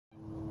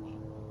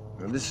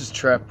This is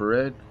Trapper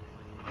Ed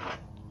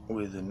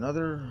with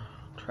another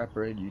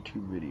Trapper Ed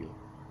YouTube video.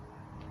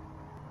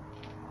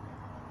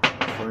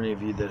 For any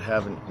of you that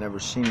haven't never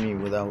seen me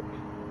without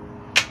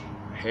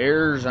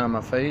hairs on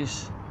my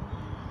face,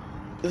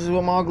 this is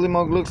what my ugly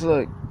mug looks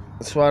like.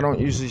 That's why I don't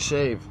usually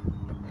shave.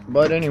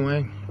 But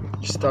anyway,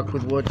 you're stuck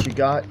with what you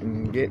got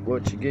and get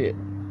what you get.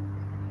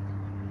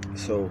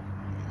 So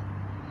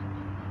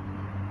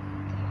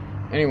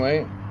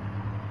anyway,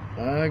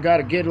 I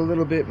gotta get a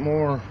little bit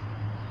more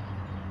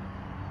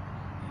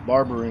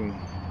barbering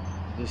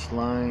this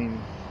line.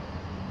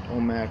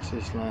 Don't match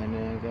this line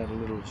there. I got a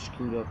little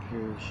screwed up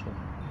here, so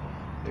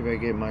maybe I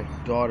get my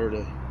daughter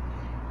to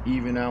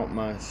even out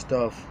my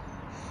stuff.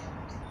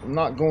 I'm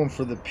not going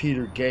for the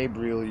Peter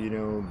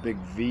Gabriel, big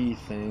V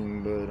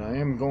thing, but I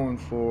am going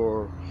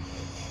for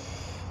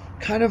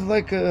kind of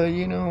like a,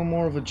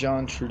 more of a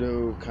John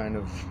Trudeau kind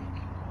of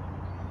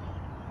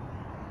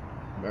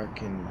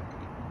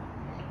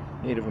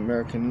Native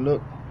American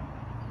look.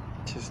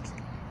 Just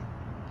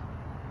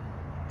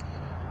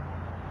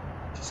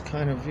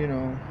kind of,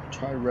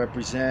 try to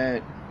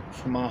represent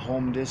from my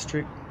home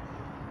district.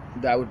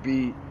 That would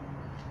be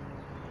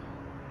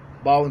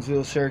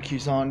Baldwinsville,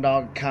 Syracuse,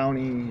 Onondaga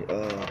County,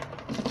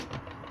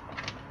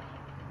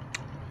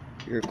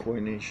 Iroquois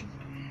Nation,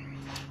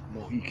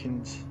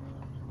 Mohicans.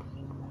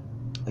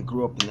 I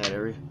grew up in that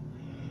area.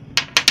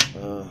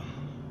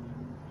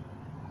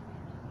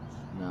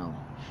 Now,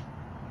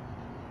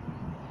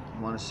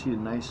 you want to see a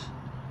nice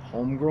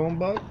homegrown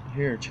bud?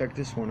 Here, check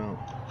this one out.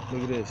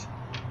 Look at this.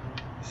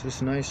 Is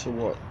this nice or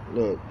what?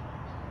 Look,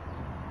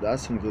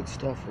 that's some good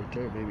stuff right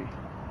there, baby.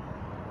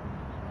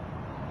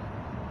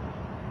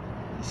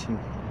 That's a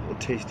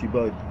tasty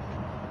bud.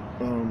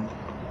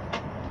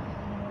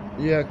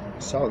 Yeah,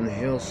 it's out in the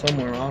hills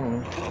somewhere. I don't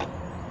know.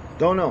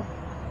 Don't know.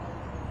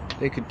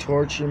 They could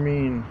torture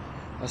me and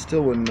I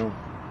still wouldn't know.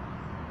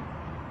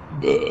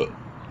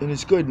 And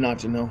it's good not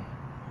to know.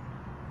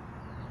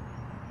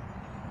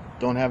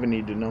 Don't have a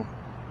need to know.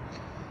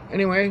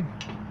 Anyway,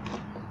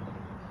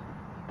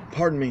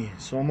 pardon me.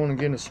 So I'm gonna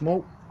get a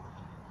smoke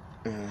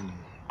and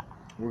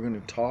we're gonna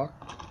talk.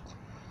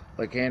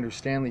 Like Andrew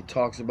Stanley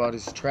talks about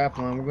his trap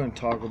line, we're gonna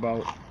talk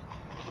about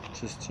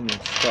just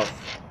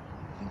stuff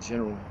in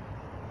general.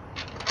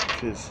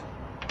 Because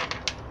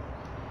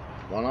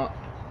why not?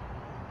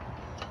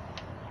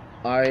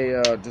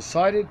 I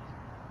decided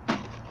to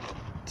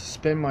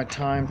spend my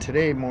time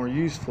today more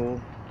useful,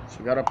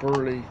 so I got up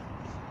early.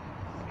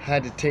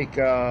 Had to take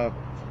the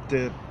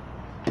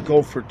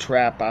gopher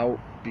trap out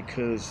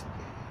because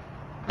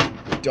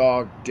the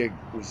dog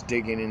was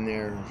digging in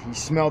there. He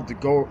smelled the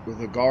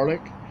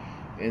garlic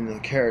and the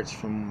carrots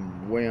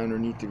from way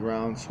underneath the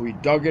ground, so he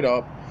dug it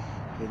up.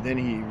 And then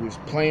he was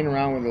playing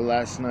around with it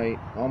last night.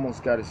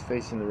 Almost got his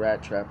face in the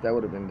rat trap. That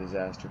would have been a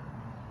disaster.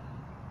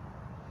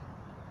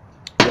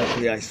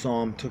 Luckily I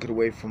saw him, took it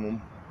away from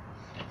him.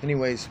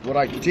 Anyways, what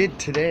I did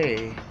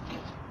today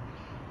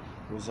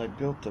was I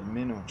built a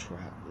minnow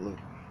trap. Look.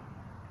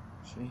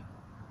 See?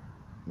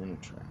 Minnow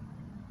trap.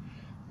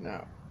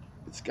 Now,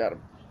 it's got a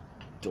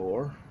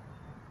door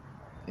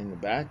in the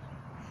back,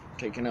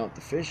 taking out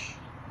the fish.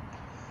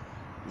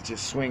 It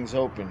just swings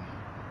open.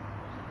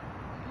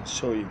 I'll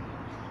show you.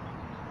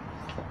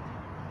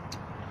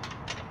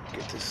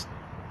 Get this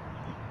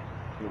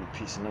little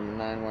piece of number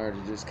 9 wire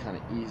to just kind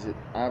of ease it.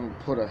 I haven't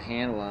put a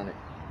handle on it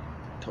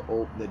to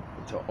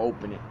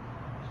open it,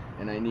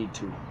 and I need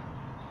to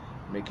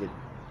make it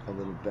a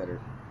little better.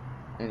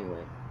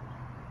 Anyway,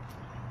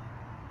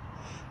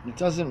 it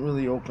doesn't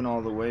really open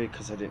all the way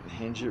because I didn't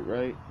hinge it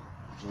right.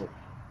 But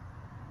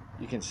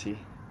you can see it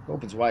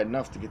opens wide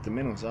enough to get the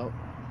minnows out.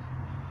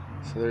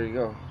 So there you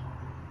go.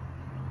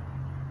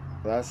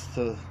 That's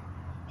the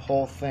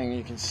whole thing.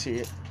 You can see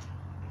it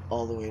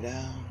all the way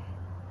down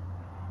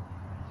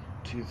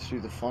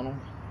through the funnel.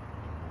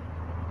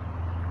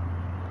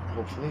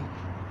 Hopefully.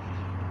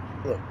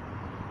 Look.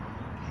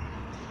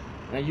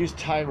 And I use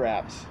tie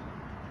wraps.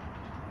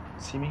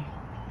 See me?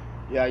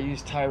 Yeah, I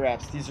use tie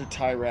wraps. These are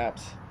tie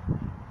wraps.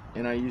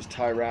 And I use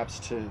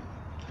plastic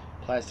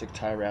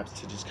tie wraps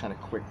to just kind of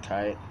quick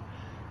tie it.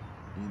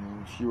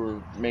 If you were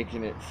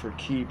making it for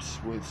keeps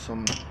with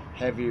some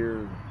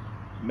heavier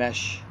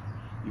mesh,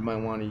 you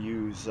might want to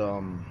use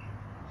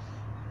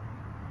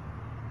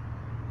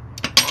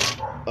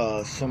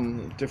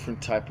some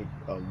different type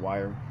of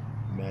wire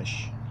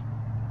mesh,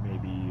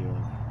 maybe a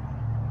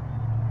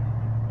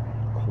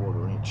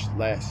 1/4 inch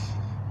less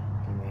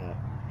than that.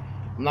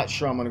 I'm not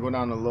sure. I'm gonna go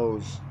down to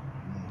Lowe's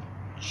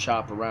and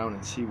shop around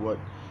and see what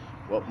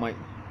might,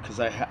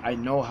 because I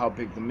know how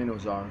big the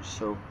minnows are,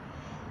 so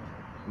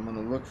I'm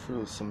gonna look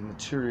for some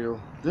material.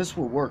 This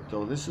will work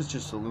though. This is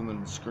just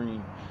aluminum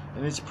screen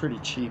and it's pretty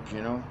cheap,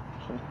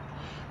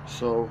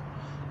 So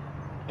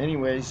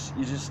anyways,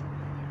 you just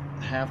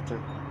have to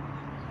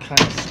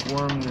kind of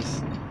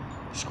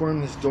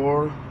squirm this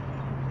door.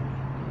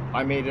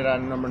 I made it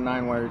out of number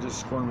 9 wire. Just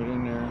squirm it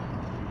in there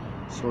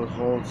so it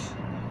holds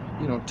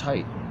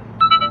tight.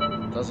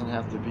 It doesn't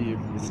have to be,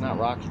 it's not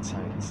rocket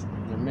science.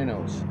 They're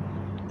minnows.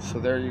 So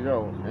there you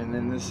go. And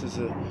then this is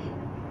a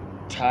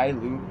tie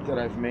loop that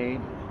I've made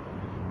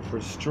for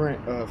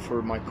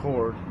for my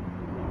cord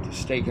to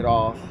stake it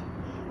off.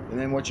 And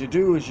then what you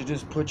do is you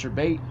just put your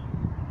bait.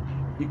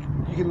 You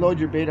can load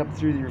your bait up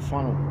through your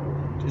funnel.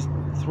 Just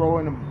throw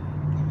in a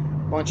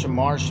bunch of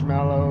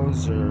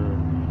marshmallows or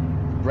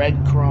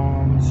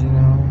breadcrumbs,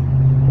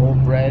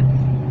 old bread,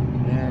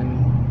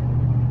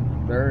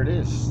 and there it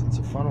is. It's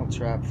a funnel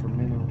trap for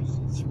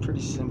minnows. It's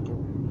pretty simple.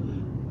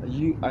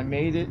 I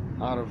made it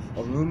out of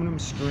aluminum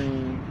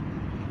screen,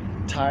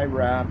 tie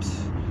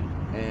wraps,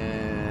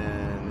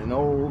 and an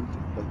old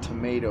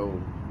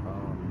tomato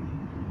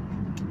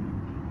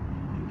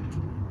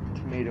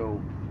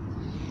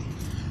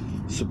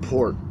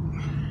support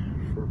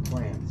for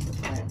plants,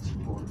 plant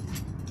support.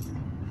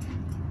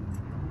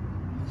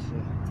 So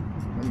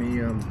let me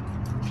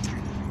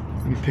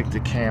pick the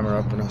camera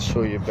up and I'll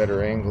show you a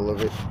better angle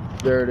of it.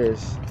 There it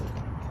is.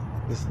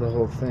 This is the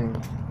whole thing.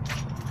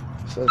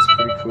 So that's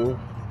pretty cool.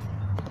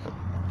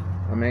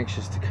 I'm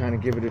anxious to kind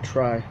of give it a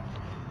try.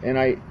 And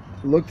I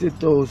looked at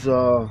those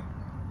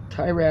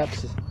tie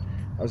wraps.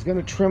 I was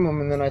gonna trim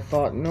them, and then I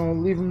thought, no,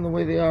 leave them the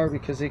way they are,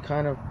 because they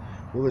kind of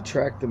will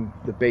attract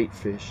the bait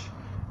fish,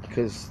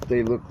 because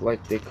they look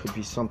like they could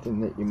be something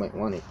that you might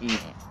want to eat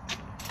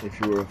if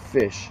you were a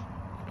fish.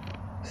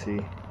 See?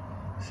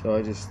 So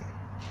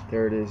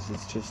there it is.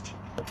 It's just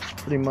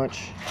pretty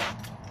much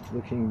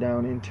looking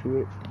down into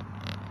it.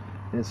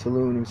 And it's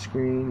aluminum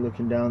screen,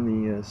 looking down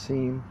the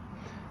seam.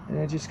 And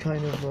I just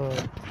kind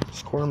of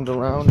squirmed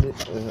around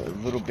it a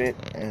little bit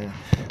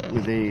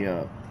with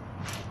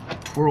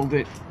twirled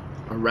it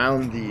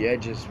around the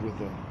edges with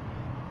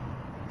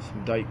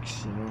some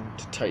dikes,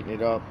 to tighten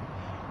it up.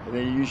 And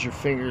then you use your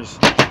fingers.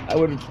 I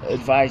would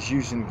advise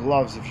using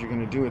gloves if you're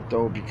going to do it,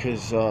 though,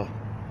 because the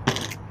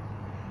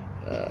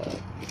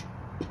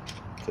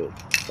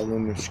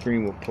aluminum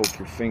screen will poke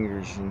your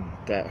fingers, and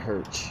that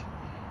hurts.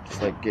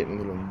 Just like getting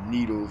little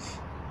needles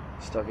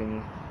stuck in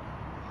you.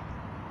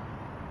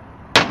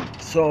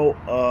 So,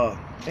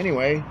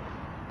 anyway,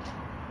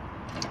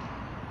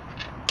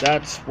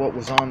 that's what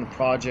was on the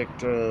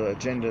project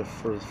agenda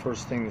for the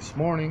first thing this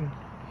morning.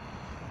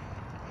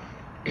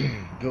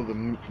 Build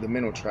the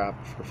minnow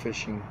trap for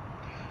fishing.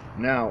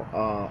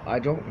 Now, I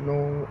don't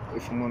know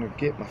if I'm going to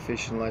get my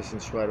fishing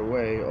license right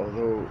away,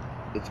 although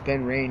it's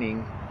been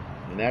raining,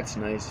 and that's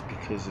nice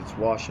because it's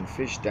washing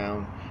fish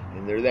down,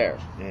 and they're there.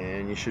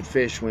 And you should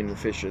fish when the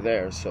fish are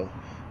there, so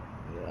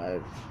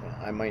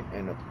I might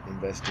end up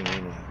investing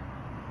in a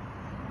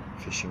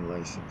fishing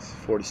license.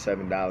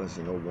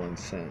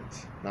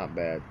 $47.01. Not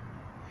bad.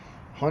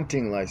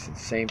 Hunting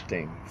license, same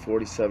thing.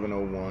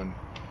 $47.01,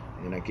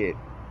 and I get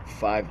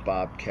 5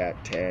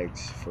 bobcat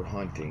tags for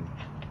hunting.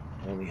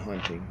 Only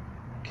hunting.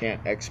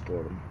 Can't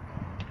export them,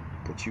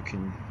 but you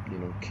can,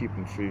 keep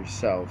them for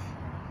yourself.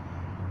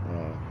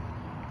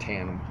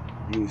 Tan them,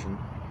 use them.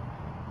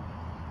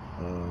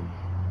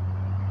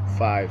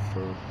 5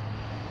 for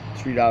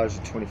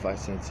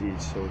 $3.25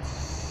 each, so it's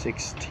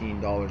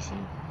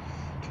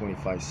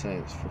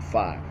 $16.25 for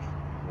 5.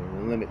 The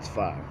limit's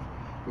 5,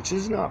 which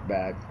is not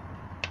bad.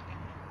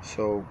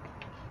 So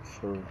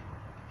for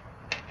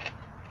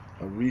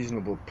a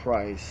reasonable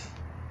price,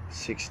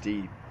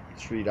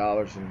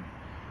 $63 and I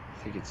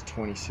think it's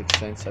 26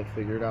 cents, I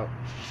figured out.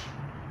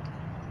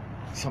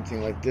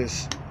 Something like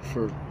this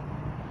for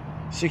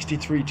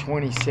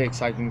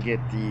 $63.26, I can get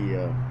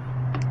the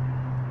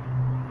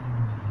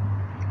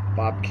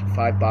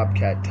 5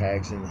 bobcat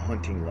tags and the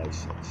hunting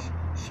license.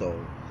 So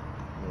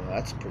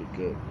that's pretty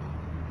good.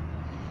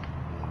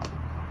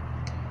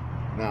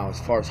 Now, as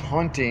far as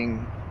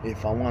hunting,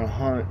 if I want to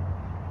hunt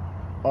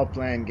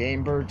upland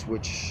game birds,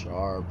 which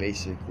are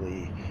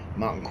basically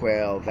mountain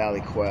quail,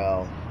 valley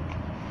quail,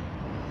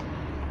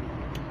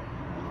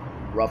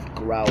 ruffed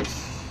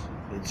grouse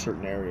in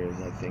certain areas,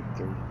 I think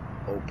they're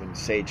open,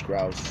 sage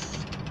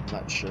grouse,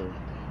 not sure.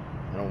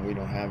 We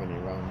don't have any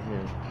around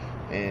here.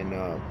 And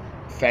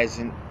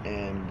pheasant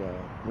and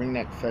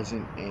ringneck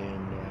pheasant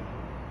and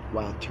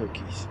wild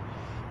turkeys.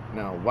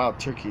 Now, wild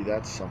turkey,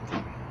 that's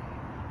something.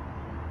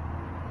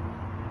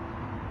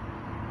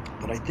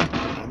 But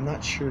I'm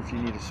not sure if you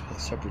need a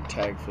separate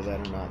tag for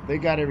that or not. They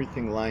got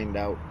everything lined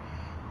out.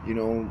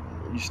 You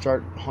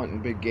start hunting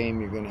big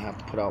game, you're going to have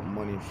to put out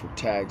money for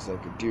tags.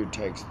 Like a deer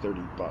tag's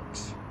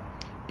 $30.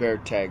 Bear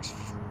tags,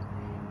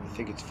 I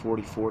think it's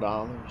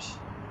 $44.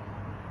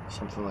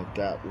 Something like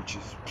that, which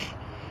is,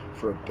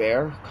 for a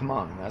bear, come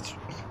on, that's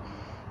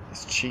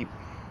cheap.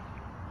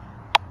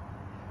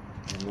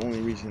 And the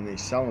only reason they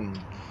sell them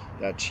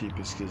that cheap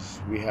is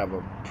because we have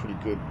a pretty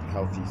good,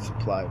 healthy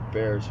supply of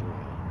bears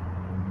around.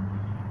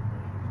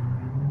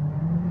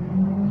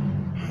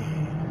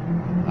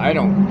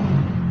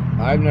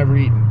 I've never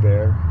eaten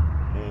bear,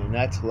 and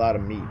that's a lot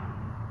of meat,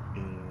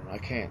 and I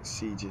can't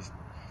see just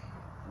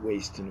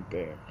wasting a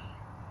bear.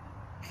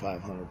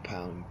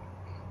 500-pound,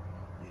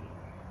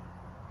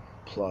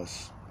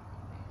 plus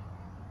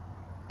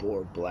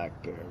boar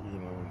black bear,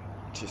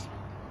 just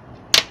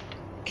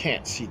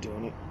can't see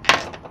doing it.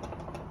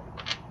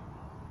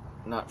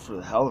 Not for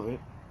the hell of it.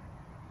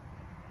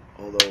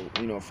 Although,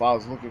 you know, if I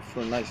was looking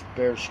for a nice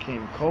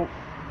bearskin coat,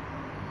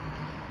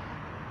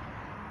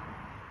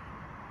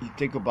 you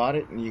think about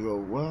it and you go,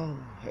 well,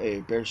 hey,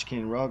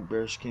 bearskin rug,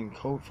 bearskin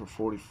coat for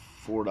 $44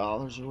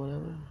 or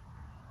whatever.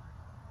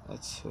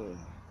 That's a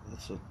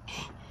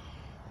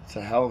it's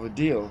a hell of a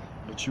deal.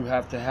 But you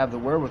have to have the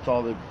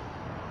wherewithal to,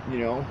 you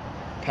know,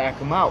 pack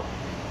them out,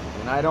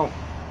 and I don't.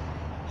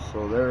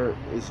 So there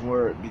is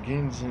where it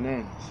begins and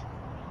ends.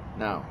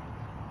 Now,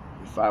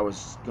 if I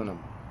was gonna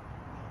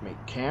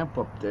make camp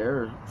up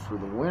there for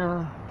the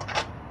winter,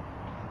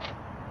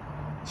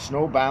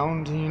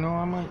 snowbound, you know,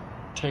 I might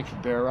take a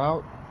bear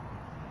out,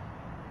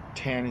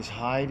 tan his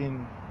hide,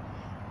 and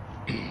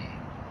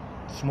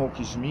smoke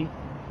his meat.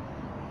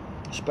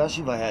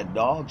 Especially if I had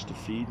dogs to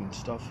feed and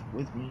stuff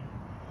with me.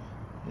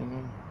 You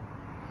know,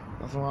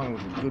 nothing wrong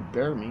with a good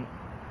bear meat.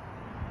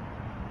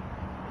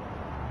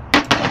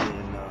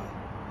 And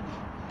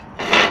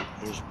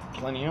there's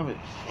plenty of it,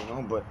 you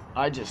know, but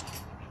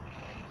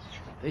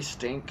they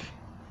stink.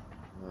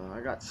 I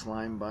got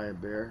slimed by a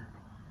bear,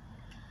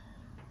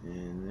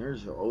 and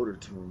there's an odor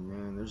to them,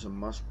 man. There's a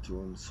musk to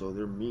them, so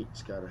their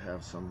meat's got to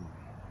have some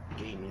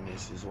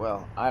gaminess as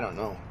well. I don't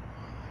know.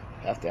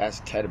 Have to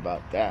ask Ted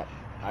about that.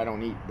 I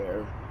don't eat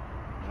bear.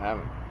 I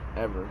haven't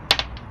ever,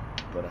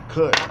 but I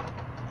could.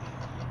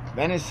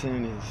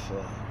 Venison is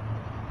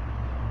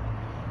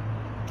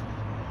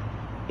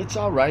it's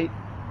all right.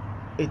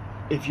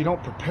 If you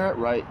don't prepare it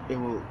right, it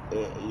will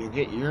you'll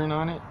get urine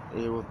on it.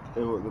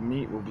 The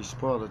meat will be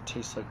spoiled. It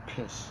tastes like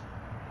piss.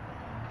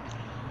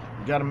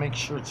 You got to make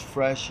sure it's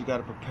fresh. You got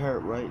to prepare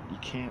it right. You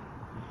can't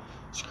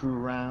screw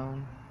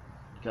around.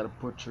 You got to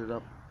butcher it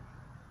up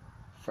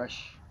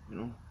fresh, you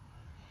know.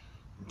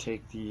 And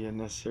take the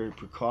necessary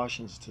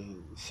precautions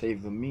to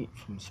save the meat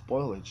from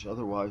spoilage.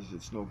 Otherwise,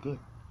 it's no good.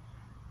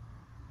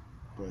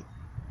 But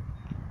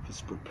if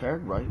it's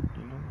prepared right,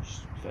 you know,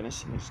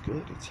 venison is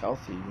good. It's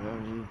healthy. You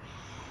know,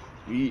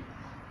 you eat.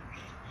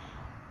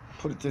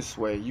 Put it this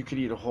way: you could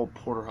eat a whole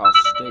porterhouse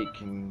steak,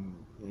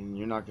 and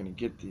you're not going to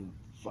get the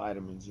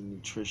vitamins and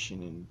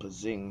nutrition and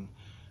bazing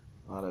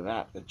out of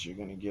that you're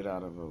going to get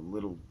out of a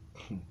little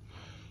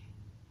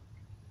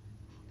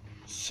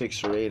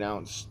 6 or 8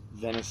 ounce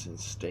venison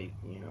steak.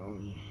 You know,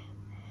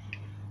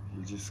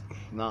 you just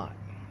not.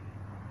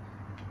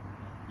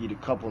 Eat a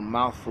couple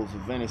mouthfuls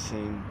of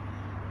venison,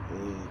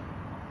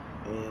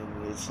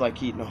 and it's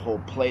like eating a whole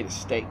plate of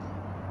steak.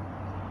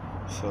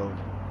 So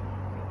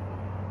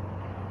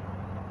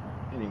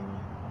anyway,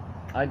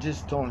 I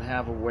just don't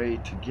have a way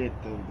to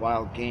get the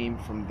wild game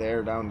from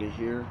there down to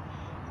here,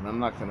 and I'm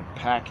not going to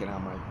pack it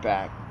on my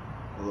back,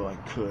 although I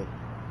could.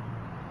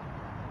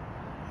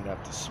 I'd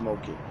have to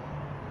smoke it.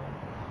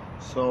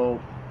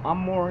 So I'm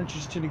more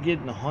interested in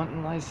getting a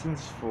hunting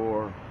license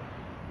for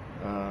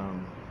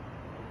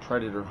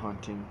predator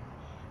hunting,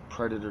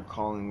 predator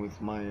calling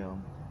with my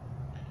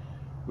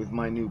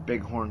new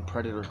bighorn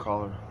predator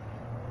collar.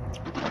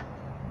 I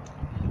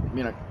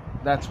mean,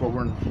 that's what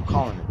we're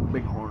calling it,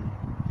 bighorn.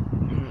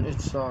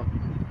 It's a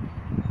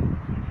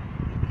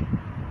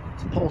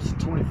Pulse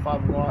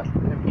 25 watt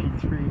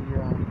MP3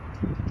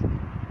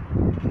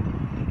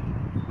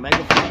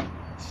 megaphone,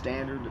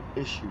 standard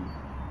issue.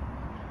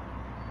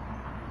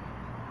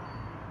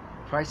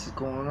 Price is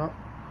going up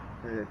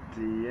at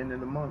the end of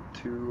the month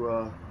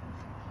to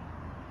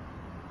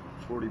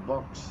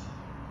 $40. So,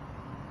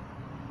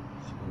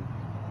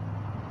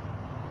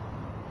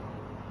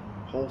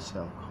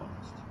 wholesale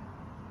cost.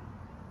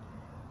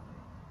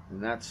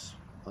 And that's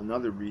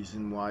another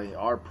reason why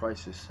our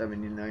price is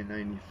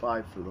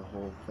 $79.95 for the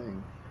whole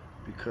thing,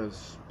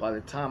 because by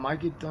the time I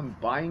get done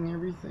buying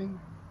everything,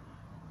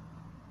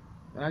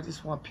 and I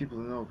just want people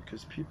to know,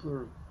 because people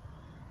are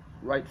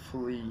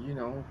rightfully, you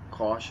know,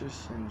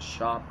 cautious and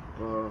shop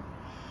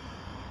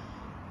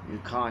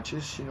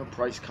conscious, you know,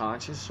 price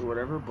conscious or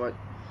whatever, but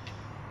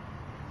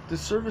the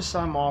service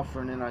I'm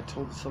offering, and I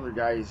told this other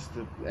guy, is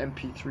the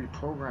MP3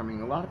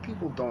 programming. A lot of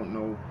people don't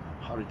know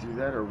how to do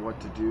that or what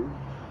to do,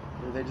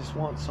 or they just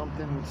want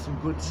something with some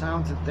good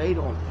sounds that they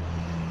don't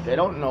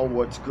know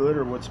what's good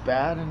or what's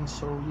bad, and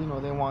so, you know,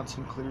 they want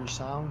some clear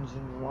sounds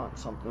and they want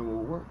something that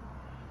will work.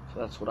 So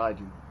that's what I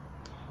do.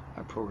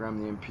 I program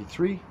the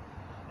MP3,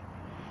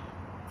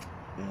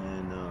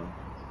 and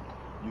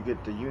you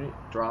get the unit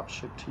drop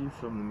shipped to you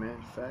from the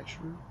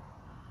manufacturer,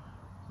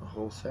 the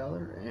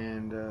wholesaler,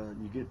 and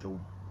you get the,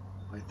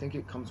 I think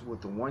it comes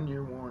with the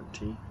 1-year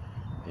warranty,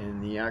 and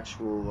the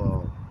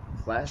actual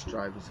flash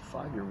drive is a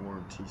 5-year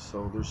warranty.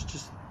 So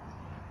there's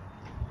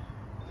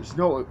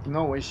no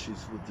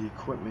issues with the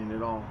equipment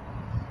at all.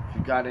 If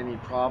you got any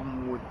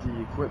problem with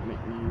the equipment,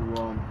 you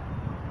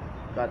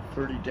got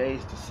 30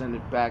 days to send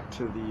it back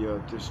to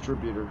the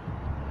distributor,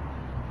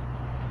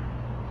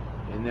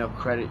 and they'll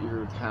credit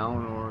your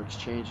account or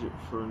exchange it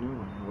for a new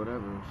one,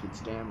 whatever, if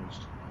it's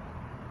damaged.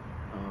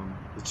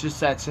 It's just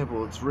that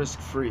simple. It's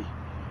risk-free.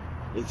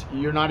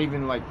 You're not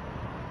even like,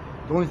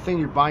 the only thing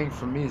you're buying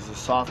from me is the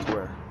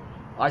software.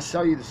 I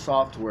sell you the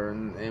software,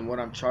 and what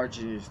I'm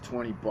charging you is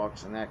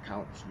 $20, and that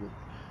counts with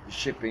the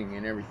shipping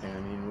and everything. I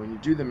mean, when you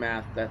do the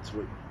math, that's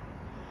what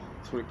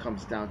That's what it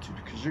comes down to,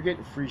 because you're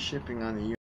getting free shipping on the